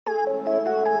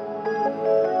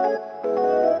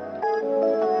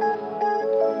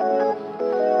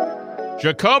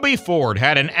Jacoby Ford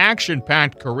had an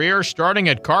action-packed career starting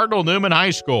at Cardinal Newman High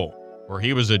School, where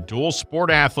he was a dual-sport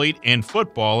athlete in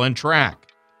football and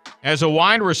track. As a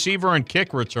wide receiver and kick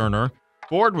returner,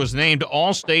 Ford was named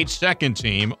All-State Second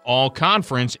Team,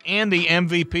 All-Conference, and the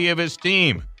MVP of his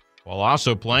team, while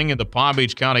also playing in the Palm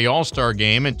Beach County All-Star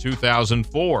Game in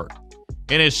 2004.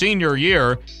 In his senior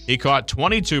year, he caught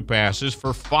 22 passes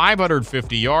for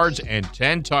 550 yards and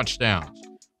 10 touchdowns.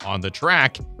 On the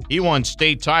track, he won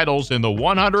state titles in the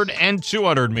 100 and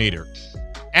 200 meters.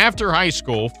 After high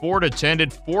school, Ford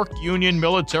attended Fork Union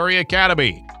Military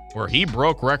Academy, where he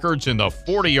broke records in the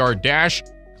 40-yard dash,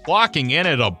 clocking in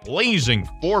at a blazing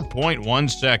 4.1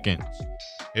 seconds.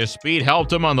 His speed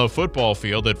helped him on the football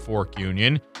field at Fork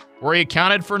Union, where he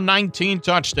accounted for 19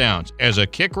 touchdowns as a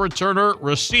kick returner,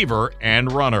 receiver,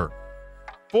 and runner.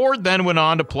 Ford then went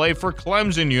on to play for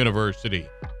Clemson University,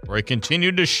 where he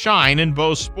continued to shine in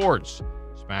both sports,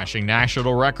 smashing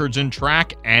national records in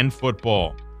track and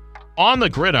football. On the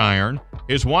gridiron,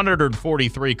 his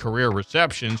 143 career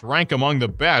receptions rank among the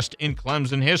best in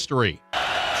Clemson history.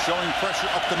 Showing pressure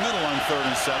up the middle on 3rd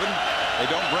and 7. They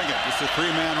don't bring it. It's a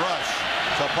 3-man rush.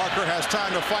 So Parker has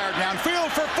time to fire downfield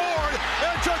for Ford,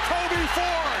 and Jacoby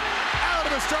Ford out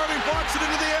of the starting blocks it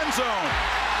into the end zone.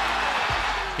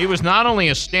 He was not only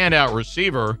a standout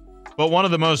receiver, but one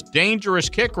of the most dangerous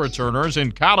kick returners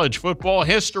in college football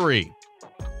history.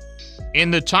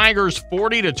 In the Tigers'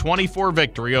 40-24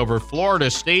 victory over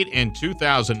Florida State in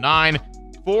 2009,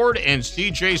 Ford and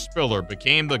C.J. Spiller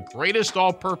became the greatest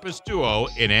all-purpose duo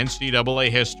in NCAA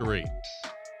history.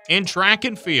 In track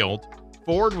and field,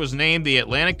 Ford was named the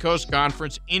Atlantic Coast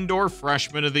Conference Indoor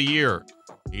Freshman of the Year.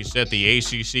 He set the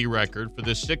ACC record for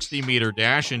the 60-meter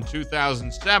dash in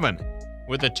 2007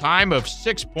 with a time of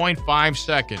 6.5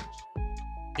 seconds.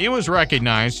 He was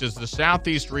recognized as the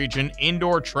Southeast Region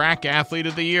Indoor Track Athlete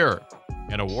of the Year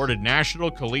and awarded National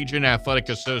Collegiate Athletic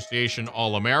Association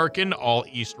All-American,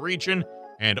 All-East Region,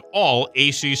 and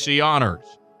All-ACC honors.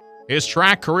 His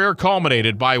track career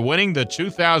culminated by winning the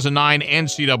 2009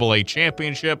 NCAA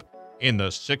championship in the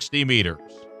 60 meters.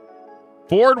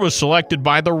 Ford was selected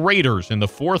by the Raiders in the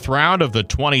 4th round of the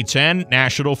 2010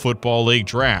 National Football League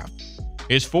draft.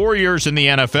 His 4 years in the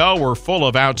NFL were full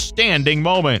of outstanding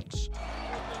moments.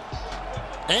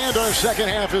 And our second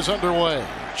half is underway.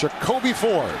 Jacoby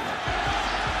Ford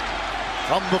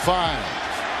from the 5.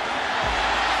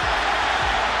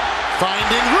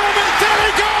 Finding room, and there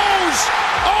he goes!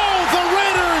 Oh, the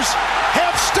Raiders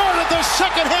have started the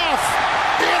second half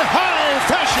in high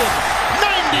fashion.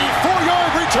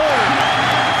 94-yard return.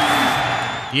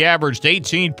 He averaged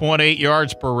 18.8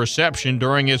 yards per reception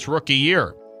during his rookie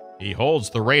year. He holds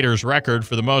the Raiders' record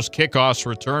for the most kickoffs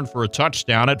returned for a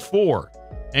touchdown at 4,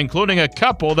 including a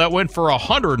couple that went for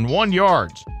 101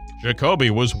 yards. Jacoby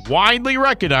was widely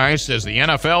recognized as the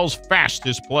NFL's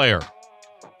fastest player.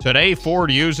 Today,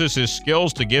 Ford uses his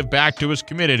skills to give back to his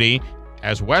community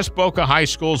as West Boca High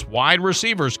School's wide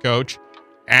receivers coach,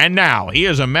 and now he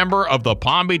is a member of the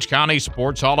Palm Beach County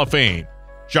Sports Hall of Fame.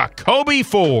 Jacoby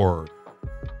Ford.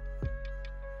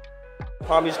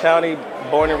 Palm Beach County,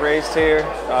 born and raised here.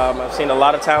 I've seen a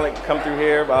lot of talent come through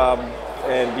here,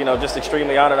 and just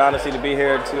extremely honored, honestly, to be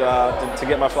here to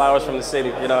get my flowers from the city.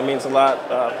 It means a lot,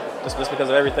 just because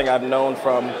of everything I've known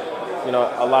from,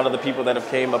 a lot of the people that have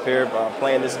came up here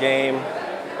playing this game,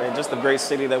 and just the great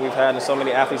city that we've had, and so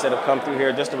many athletes that have come through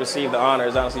here just to receive the honor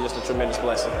is honestly just a tremendous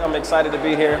blessing. I'm excited to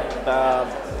be here.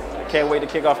 Can't wait to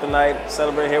kick off the night,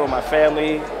 celebrate here with my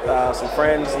family, some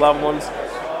friends, loved ones.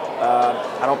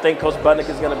 I don't think Coach Budnick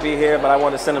is going to be here, but I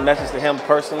want to send a message to him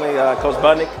personally. Coach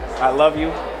Budnick, I love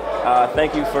you.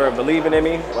 Thank you for believing in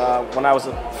me. When I was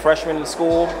a freshman in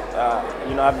school,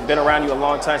 I've been around you a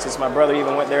long time, since my brother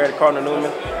even went there at Cardinal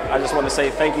Newman. I just want to say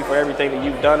thank you for everything that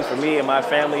you've done for me and my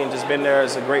family, and just been there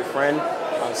as a great friend,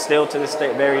 still to this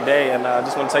very day. And I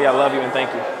just want to tell you I love you and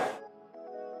thank you.